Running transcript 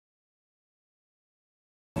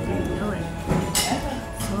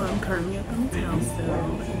currently at the hotel still,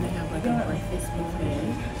 and they have like a breakfast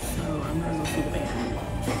buffet, so I'm gonna go see what they have.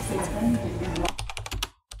 Stay tuned.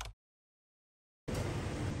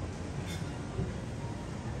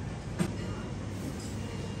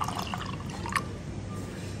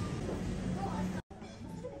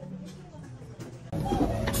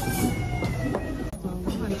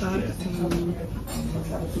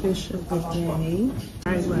 Fish of the day,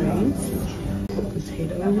 fried rice,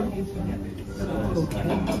 potato,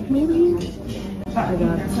 croquette maybe. I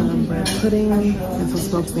got some bread pudding and some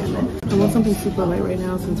smoked salmon. I want something super light right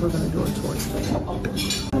now since we're gonna do a tour today.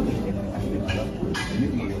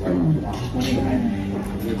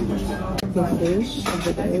 The fish of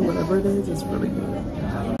the day, whatever it is really good.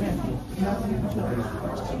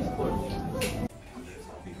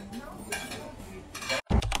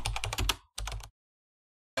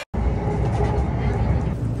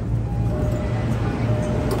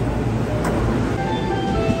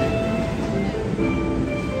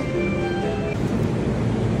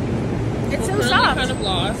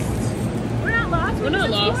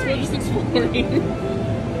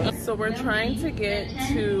 So we're trying to get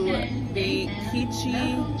to the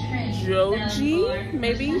Kichijoji,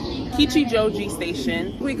 maybe? Kichijoji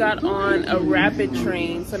station. We got on a rapid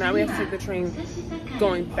train, so now we have to take the train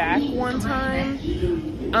going back one time.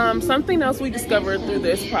 Something else we discovered through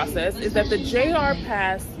this process is that the JR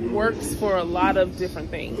Pass works for a lot of different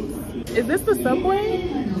things. Is this the subway?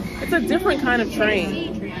 It's a different kind of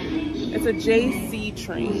train. It's a JC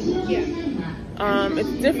train. Yeah.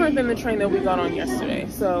 It's different than the train that we got on yesterday.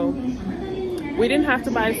 So we didn't have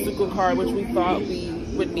to buy a Suica card, which we thought we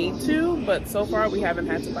would need to, but so far we haven't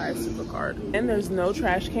had to buy a Suica card. And there's no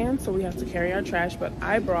trash can, so we have to carry our trash, but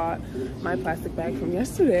I brought my plastic bag from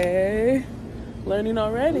yesterday. Learning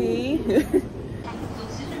already.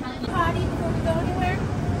 Potty before we go anywhere?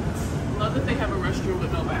 Love that they have a restroom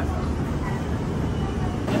but no bathroom.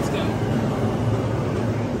 Let's go.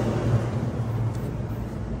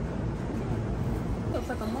 Looks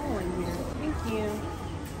like a mall in here. Thank you.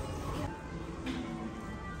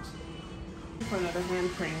 For another hand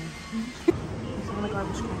cream. It's on a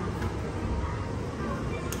garbage can.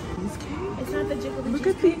 These cakes? It's not the jiggly. Look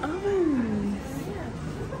at the ovens.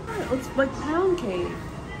 Yeah. It's like pound cake.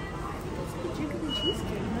 It's the jiggly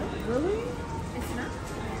cheesecake, no? Really? It's not.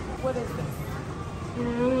 What is this?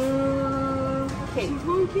 Cake.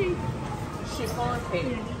 Chiffon cake. Chiffon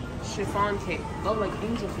cake. Yeah. Chiffon cake. Oh, like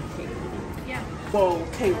angel food cake. Yeah. Whoa,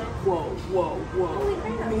 cake. Whoa, whoa, whoa. Holy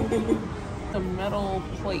crap. The metal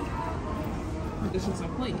plate. This is a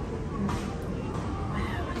plate. Wow,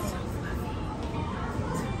 it's so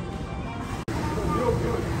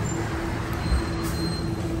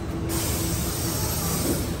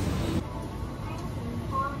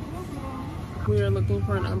We are looking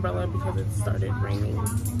for an umbrella because it started raining.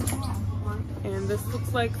 And this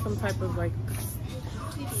looks like some type of like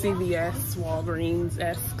CVS,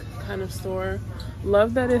 Walgreens-esque kind of store.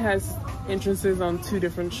 Love that it has entrances on 2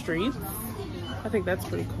 different streets. I think that's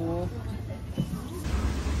pretty cool.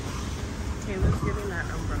 Okay, let's get in that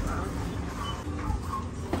umbrella.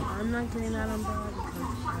 I'm not getting that umbrella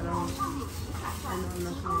because I know I'm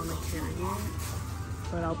not going to carry it.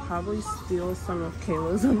 But I'll probably steal some of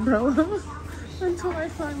Kayla's umbrella until I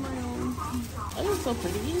find my own. Oh, looks so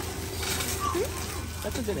pretty.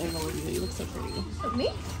 That's a good angle of you. You look so pretty. Of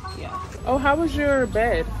me? Yeah. Oh, how was your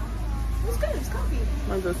bed? It was good. It was comfy.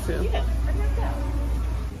 Mine was too. Yeah, I knocked out.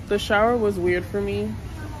 The shower was weird for me,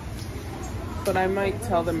 but I might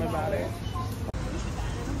tell them about it.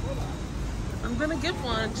 I'm gonna get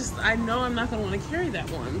one. Just I know I'm not gonna want to carry that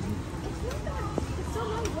one. It's not that. It's so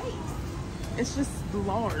lightweight. It's just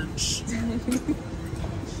large.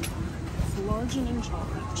 It's large and in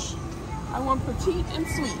charge. I want petite and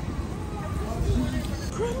sweet.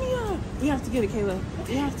 Crimea! We have to get it, Kayla.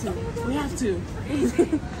 We have to. We have to.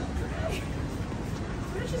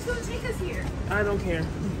 Where's she going to take us here? I don't care.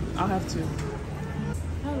 I'll have to.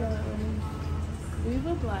 Hello. We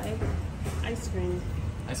would like ice cream.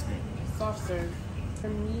 Ice cream. Soft serve.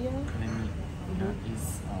 Crimea. That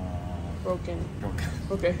is Broken. broken.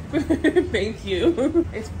 Okay. Thank you.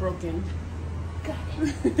 It's broken. Got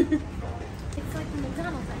it. It's like the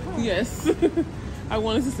McDonald's at home. Yes. I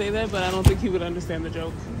wanted to say that, but I don't think he would understand the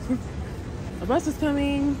joke. A bus is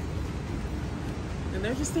coming. And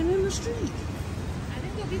they're just standing in the street. I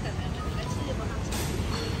think we'll be that then. Eventually we'll have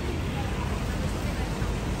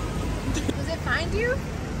to. Does it find you?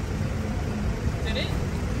 Did it?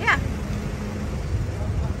 Yeah.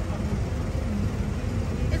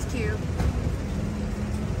 It's cute.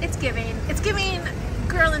 It's giving. It's giving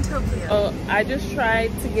girl in Tokyo. Oh, I just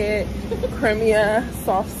tried to get Crimea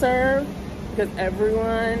soft serve because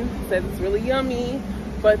everyone said it's really yummy,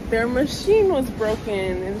 but their machine was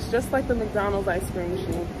broken. And it's just like the McDonald's ice cream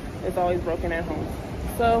machine. It's always broken at home.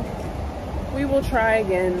 So we will try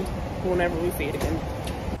again whenever we see it again.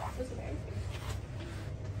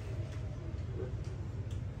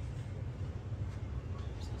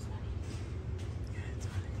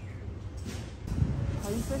 How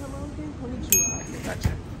you say hello again? Konnichiwa.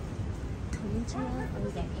 Gotcha. Konnichiwa.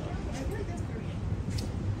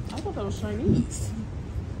 I thought that was Chinese.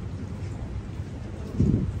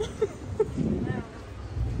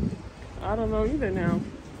 I don't know either now.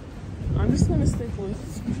 I'm just gonna stick with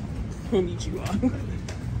Konnichiwa.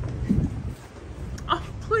 Oh,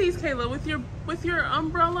 please, Kayla, with your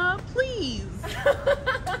umbrella, please.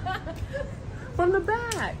 From the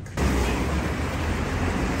back.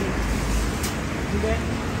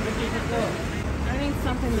 I need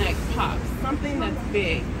something that pops, something that's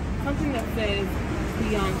big, something that says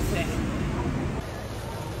Beyonce.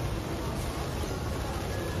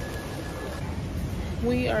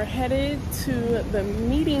 We are headed to the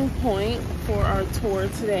meeting point for our tour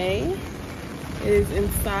today. It is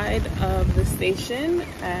inside of the station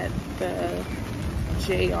at the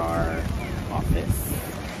JR office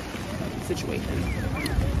situation.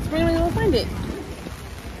 So we're gonna go find it.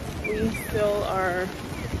 We still are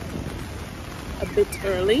a bit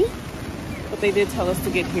early, but they did tell us to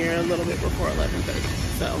get here a little bit before 11:30,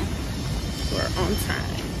 so we're on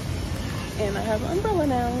time. And I have an umbrella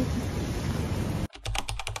now.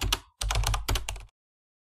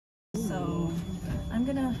 So I'm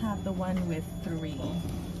gonna have the one with 3.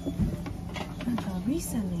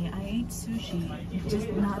 Recently I ate sushi, just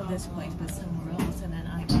not this place but somewhere else, and then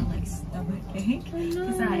I got like stomach ache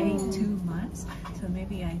because I ate too much. So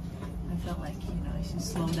maybe I felt like, you know, I should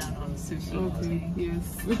slow down on sushi. Okay,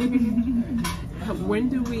 yes. When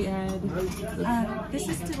do we add? This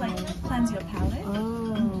is to like cleanse your palate.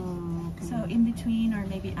 Oh, okay. So in between or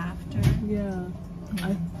maybe after. Yeah.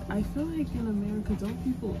 I feel like in America, don't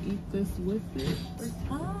people eat this with it?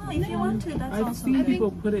 Oh, if you want to, that's I've also seen good.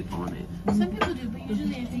 people put it on it. Some people do, but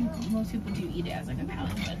usually I think most people do eat it as like a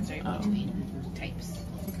palate cleanser in between types.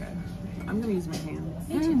 Okay. I'm gonna use my hands.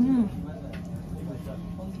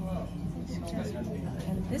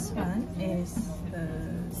 And this one is the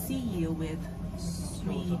sea eel with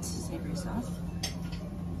sweet savory sauce.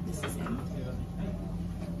 This is it.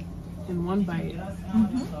 In one bite.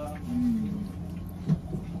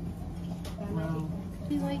 Wow.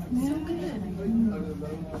 It's like so good.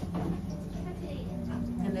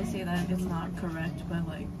 And they say that it's not correct, but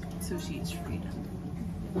like sushi is freedom.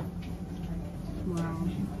 Wow.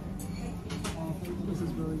 This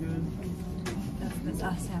is really good. That's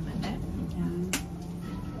our salmon, eh?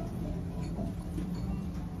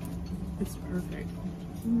 It's perfect.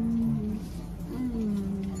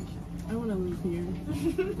 I want to live here.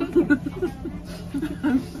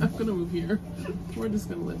 I'm gonna move here. We're just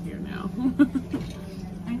gonna live here now.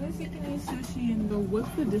 I guess you can eat sushi and So what's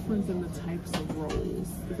the difference in the types of rolls?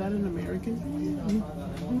 Is that an American thing?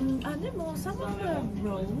 some of the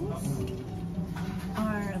rolls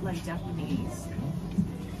are like Japanese.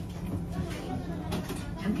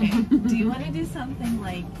 Okay, do you want to do something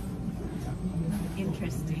like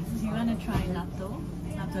interesting? Do you want to try natto?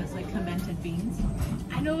 Natto is like fermented beans.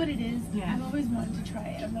 I know what it is. Yeah. I've always wanted to try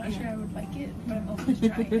it. I'm not sure I would like it, but I'm open to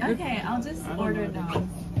try it. Okay, I'll just order now.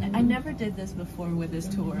 I never did this before with this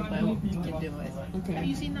tour, but we can do it. Okay. Have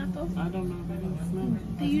you seen natto? I don't know what it is. No.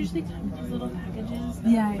 They usually come in these little packages of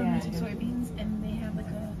fermented soybeans, and they have like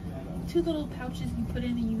two little pouches you put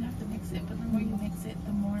in, and you have to mix it. But the more you mix it,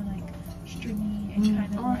 the more like stringy and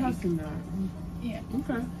kind of Oh, I have seen that. yeah.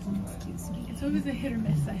 Okay. Excuse me. It's always a hit or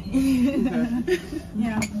miss. I think. Okay.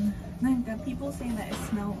 Yeah. Like, people say that it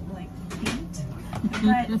smells like paint,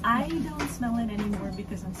 but I don't smell it anymore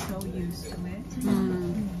because I'm so used to it.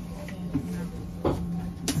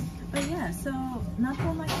 But yeah, so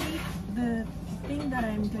natto maki, the thing that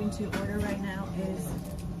I'm going to order right now is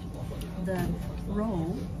the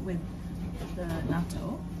roll with the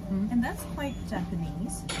natto, and that's quite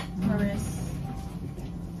Japanese. Whereas,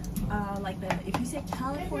 like if you say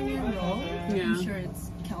California roll, I'm sure it's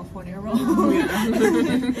California roll.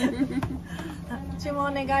 注文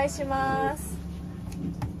お願いします。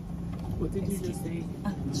 What did you just say?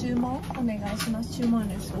 注文お願いします。注文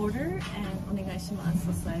is order, and お願いします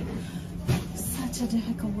is like such a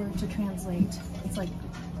difficult word to translate. It's like,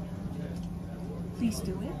 please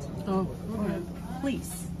do it. Oh, Or okay.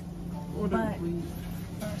 please. Order, but- please.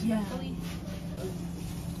 Yeah.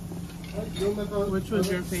 Which was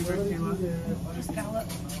your favorite, Kayla? Scallop.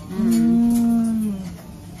 Man,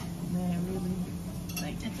 really.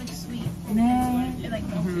 Like it's like sweet. Man. It like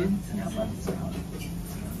melts I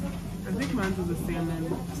think mine was a salmon.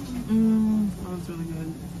 That was really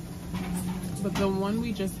good. But the one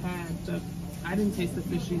we just had, I didn't taste the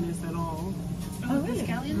fishiness at all. Oh, really?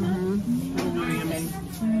 Scallion It was really yummy.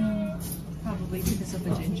 Probably because of the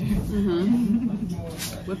ginger.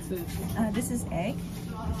 What's this? This is egg,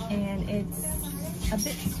 and it's a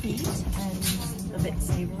bit sweet and a bit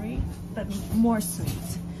savory, but more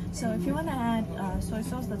sweet. So if you want to add soy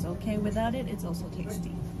sauce, that's okay. Without it, it's also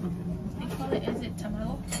tasty. They call it, is it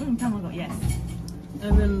tamago? Tamago, yes.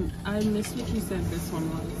 And then I missed what you said this one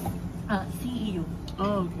was. Sea eel.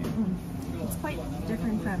 Oh, okay. It's quite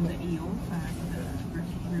different from the eel from the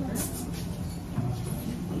river.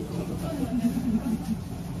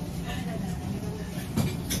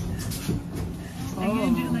 Are you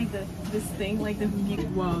gonna do like this thing, like the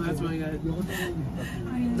Wow, that's really good.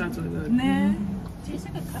 That's really good. Nah. Tastes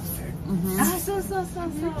like a custard. So.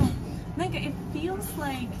 Like it feels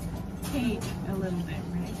like cake a little bit,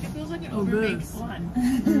 right? It feels like an Oh, overbaked this. one.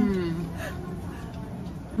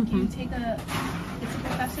 You take it's like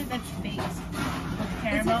a custard that's baked with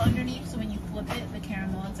caramel underneath, so when you flip it, the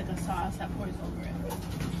caramel, it's like a sauce that pours over it.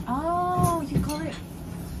 Oh, you call it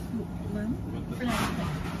flan?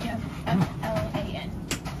 Yeah, F-L-A-N.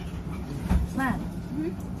 Flan.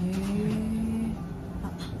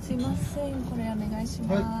 すいません、これお願いし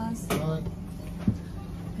ます。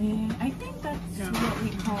I think that's what we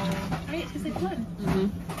call. Right? It's like fun.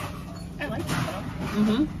 I like it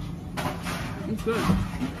though. It's good.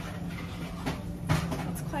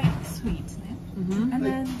 It's quite sweet, and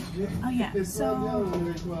then oh yeah, so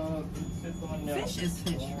fish is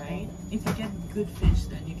fish, right? If you get good fish,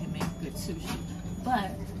 then you can make good sushi.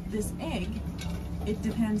 But this egg, it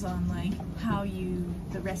depends on like how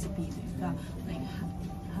the recipe, like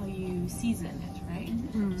how you season it, right?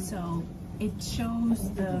 So it shows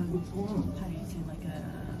the, how do you say, like a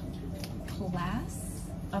class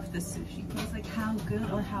of the sushi. It's like how good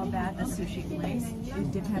or how bad the sushi is.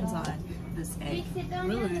 It depends on this egg.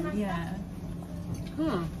 Really? Yeah.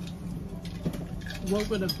 Huh. What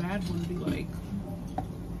would a bad one be like?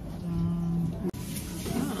 Oh.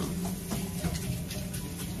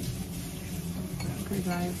 Okay,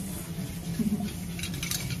 guys.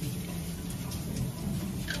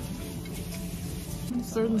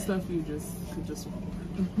 Certain stuff you could just swallow.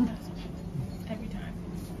 Every time.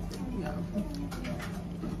 Yeah.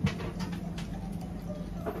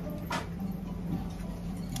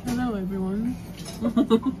 Hello, everyone.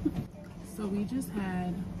 So we just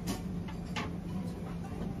had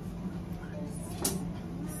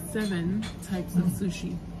 7 types of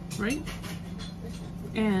sushi, right?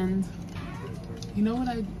 And you know what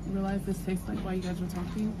I realized this tastes like while you guys were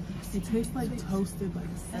talking? It tastes like toasted like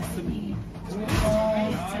sesame. It's very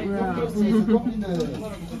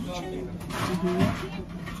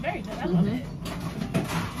good. I love it.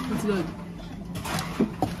 It's good.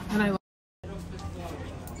 And I like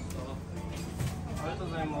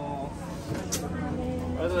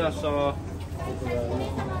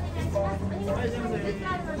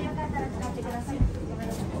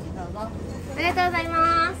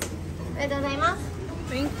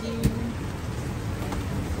Thank you.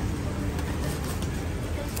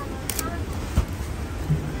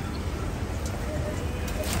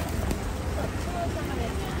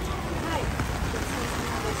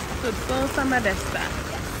 Gotsou-sama deshita.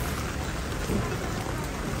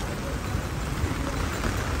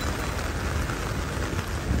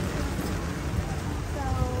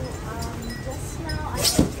 Just now I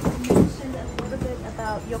mentioned a little bit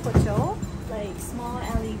about Yokocho, like small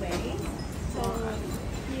alleyways. So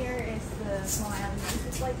here is the small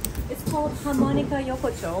alleyways. It's called harmonica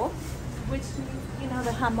Yokocho, which means, you know,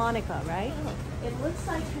 the harmonica, right? It looks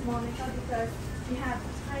like harmonica because you have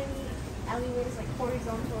tiny alleyways, like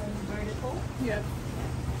horizontal and vertical. Yeah.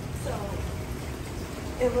 So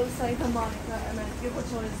it looks like harmonica, and then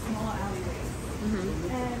Yokocho is small alleyways.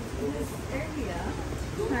 And this area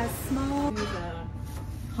has small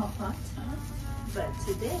hot pot, but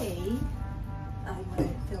today I want to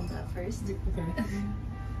film that first. Okay.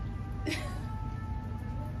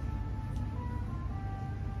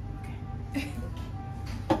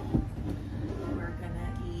 We're gonna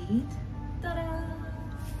eat. Ta-da!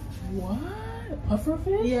 What?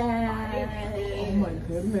 Pufferfish? Yeah. Oh my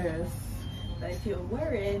goodness. But if you're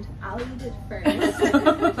worried, I'll eat it first.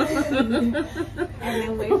 And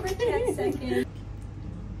then wait for 10 seconds.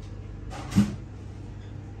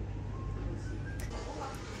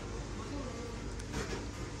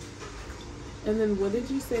 And then what did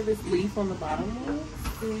you say this leaf on the bottom was?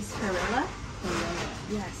 Is Perilla? Oh,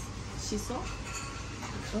 Yes. Shiso?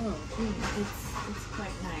 yeah. Oh. It's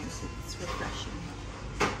quite nice. It's refreshing.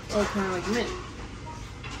 Oh, kind of like mint.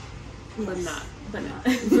 But not. But not.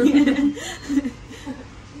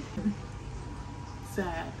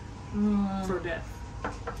 Sad. For death.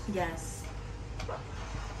 Yes.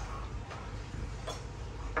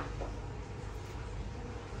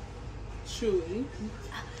 Chewy.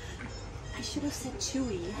 I should have said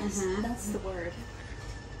chewy. Yes, that's the word.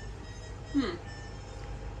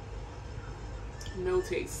 No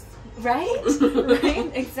taste. Right?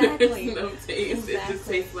 Right? Exactly. There's no taste. Exactly. It just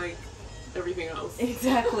tastes like everything else.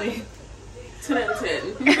 Exactly. 10 out of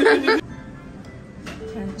 10.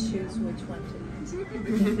 Can choose which one to use.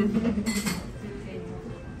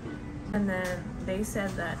 And then they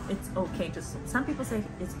said that it's okay to slur. Some people say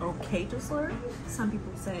it's okay to slur. Some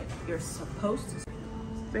people say you're supposed to slur.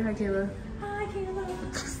 Say hi, Kayla. Hi, Kayla.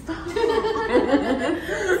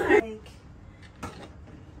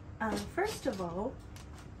 First of all,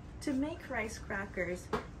 to make rice crackers,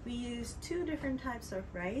 we use two different types of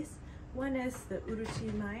rice. One is the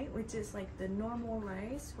uruchimai, which is like the normal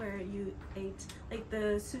rice where you ate, like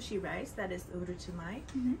the sushi rice, that is uruchimai.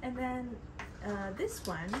 And then this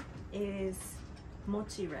one is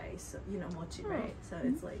mochi rice, so, you know mochi, right? So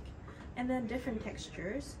it's like, and then different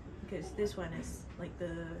textures, because this one is like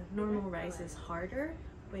the normal rice is harder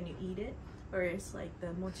when you eat it, whereas like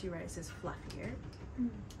the mochi rice is fluffier.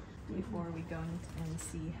 Before we go and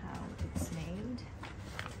see how it's named.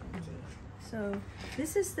 So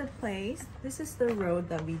this is the place, this is the road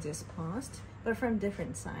that we just passed, but from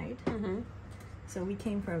different side. So we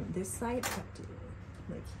came from this side up to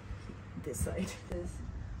like this side.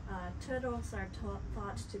 Turtles are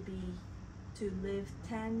thought to live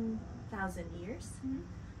 10,000 years.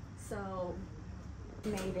 So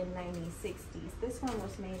made in 1960s. This one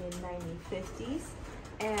was made in 1950s.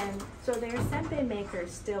 And so there are senbei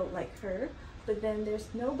makers still like her, but then there's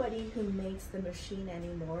nobody who makes the machine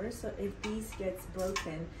anymore. So if these gets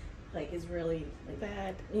broken, like it's really like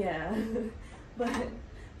bad. Yeah. But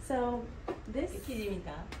so this.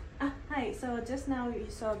 Hi. So just now you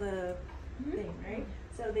saw the thing, right?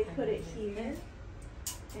 So they put it here,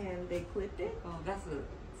 and they clipped it.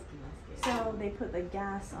 So they put the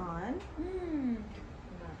gas on,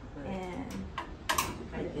 and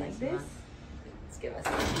put it like this. So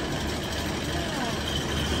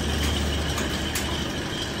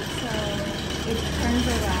it turns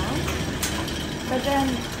around, but then,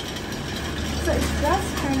 so it does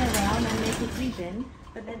turn around and make it even,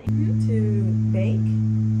 but then to bake,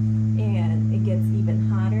 and it gets even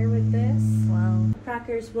hotter with this. Wow.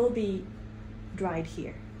 Crackers will be dried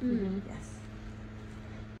here. Yes.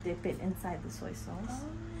 Dip it inside the soy sauce.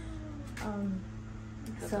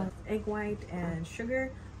 So egg white and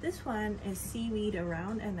sugar. This one is seaweed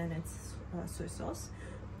around, and then it's soy sauce,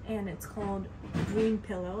 and it's called green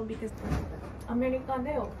pillow because アメリカ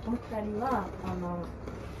でお二人は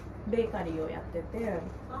ベーカリーをやってて、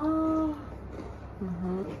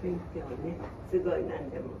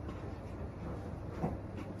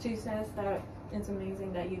She says that it's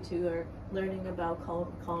amazing that you two are learning about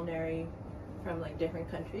culinary from like different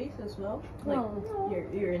countries as well. Like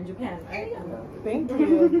you're in Japan, right? Thank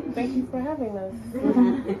you. Thank you for having us.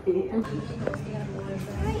 Thank you.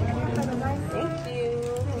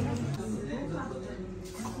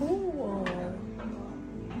 Cool.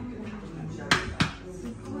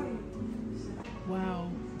 Wow.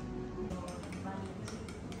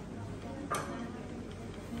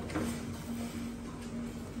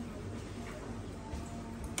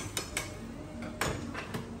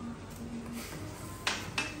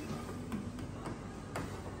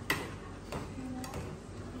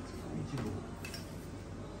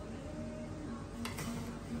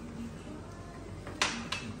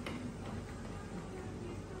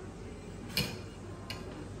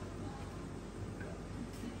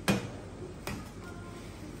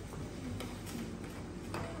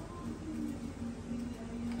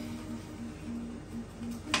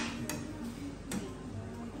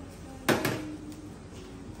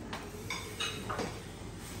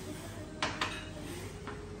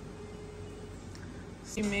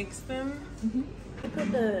 You mix them. You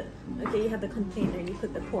put the you have the container. You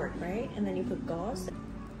put the pork, right, and then you put gauze. こ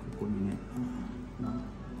こにね、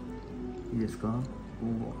いいですか？こ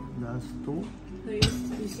う出すと、 So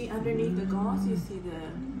you see underneath the gauze, you see the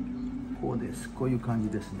こうです。こういう感じ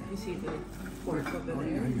ですね。 you see the pork over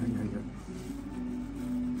いやいや there. いやいや。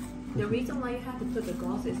 The reason why you have to put the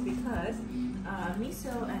gauze is because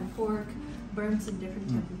miso and pork burns in different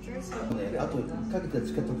temperatures. So あとかけて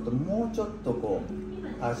つけとくともうちょっとこう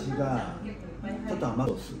味がちょっと甘い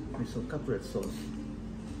ソース、味噌カプレットソース。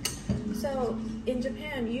 So in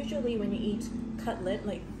Japan, usually when you eat cutlet,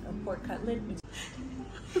 like a pork cutlet,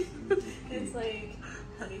 it's like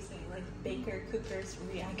how do you say? first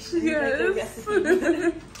reaction. Yes.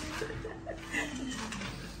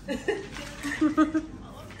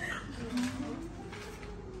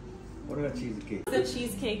 The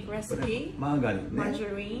cheesecake recipe. Margarine,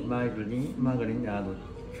 Margarine. Margarine and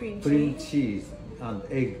Cream cream cheese. cheese and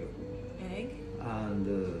egg Egg. and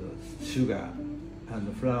sugar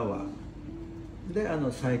and flour で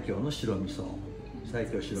最強の白味噌最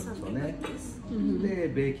強白味噌 Something ね like this. で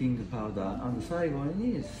ベーキングパウダー and 最後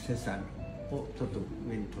にセサミをちょっと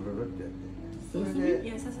上にとろろってやってそれで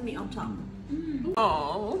Yeah, sesame on top.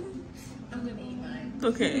 Oh. I'm gonna eat mine.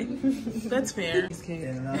 Okay. That's fair.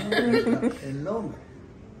 in long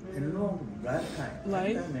lifetime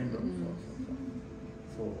Life?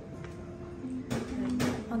 So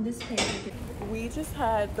On this page, We just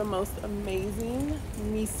had the most amazing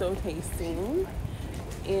miso tasting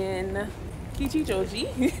in Kichijoji.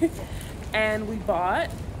 And we bought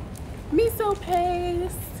miso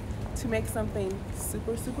paste to make something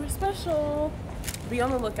super, super special. Be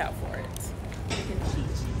on the lookout for it. chicken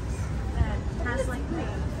cheese. That has like the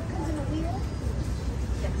Comes in a wheel?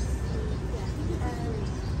 yes.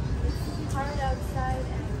 It's hard outside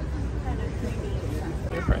and kind of creamy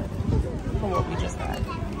inside. Different from what we just had.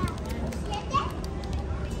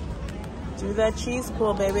 Do that cheese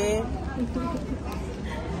pull, baby.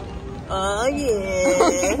 Oh yeah.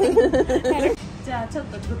 じゃあちょっ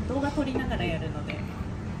と動画撮りながらやるので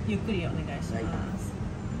ゆっくりお願いします。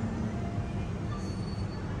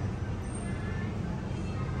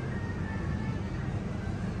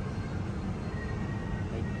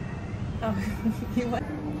Oh, you want?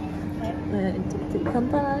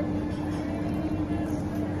 Come back.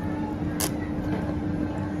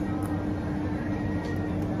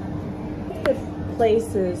 The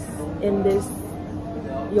places in this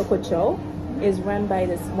Yokocho is run by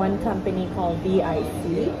this one company called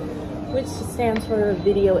VIC, which stands for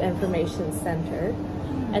Video Information Center.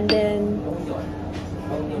 And then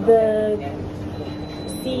the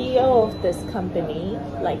CEO of this company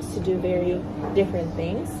likes to do very different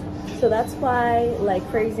things. So that's why, like,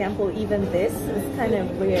 for example, even this is kind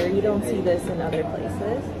of rare. You don't see this in other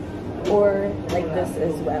places, or like this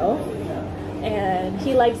as well. And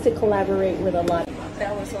he likes to collaborate with a lot.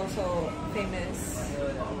 That was also famous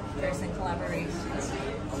person collaborations.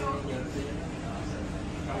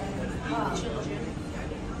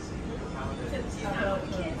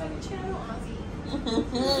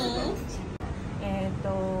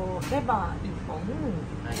 레바 1本,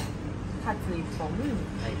 카츠 1本,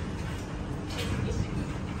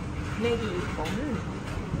 네기 1本,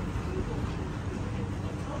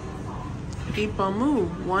 Ipamu,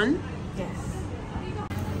 one. yes.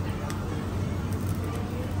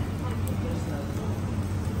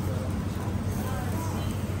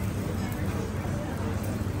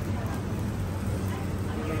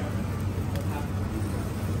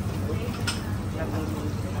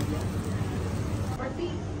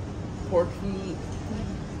 Pork feet.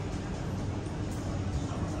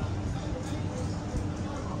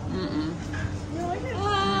 Mm-mm.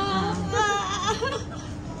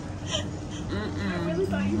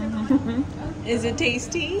 Is it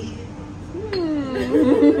tasty?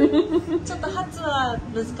 ちょっと発は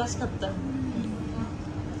難しかった。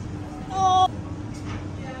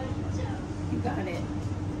You got it.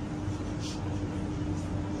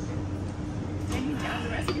 And you down the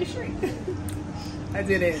rest of your shrink. I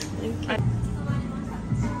did it.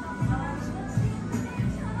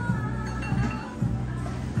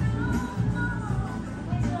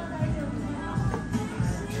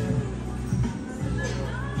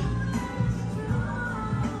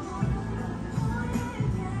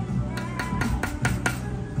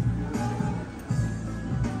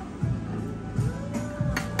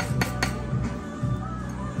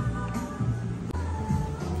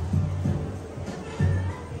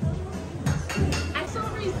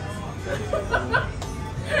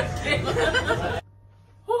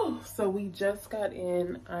 So we just got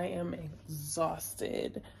in. I am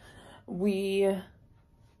exhausted. We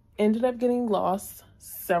ended up getting lost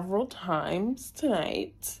several times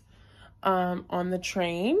tonight on the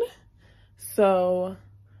train. So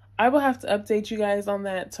I will have to update you guys on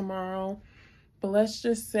that tomorrow. But let's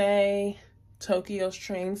just say Tokyo's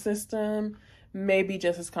train system may be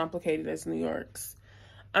just as complicated as New York's.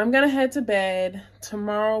 I'm gonna head to bed.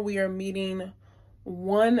 Tomorrow we are meeting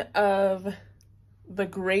one of the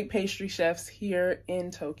great pastry chefs here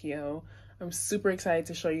in Tokyo. I'm super excited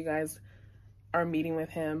to show you guys our meeting with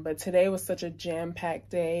him. But today was such a jam-packed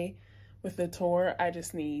day with the tour. I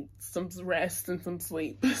just need some rest and some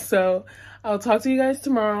sleep. So I'll talk to you guys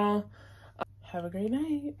tomorrow. Have a great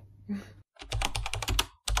night.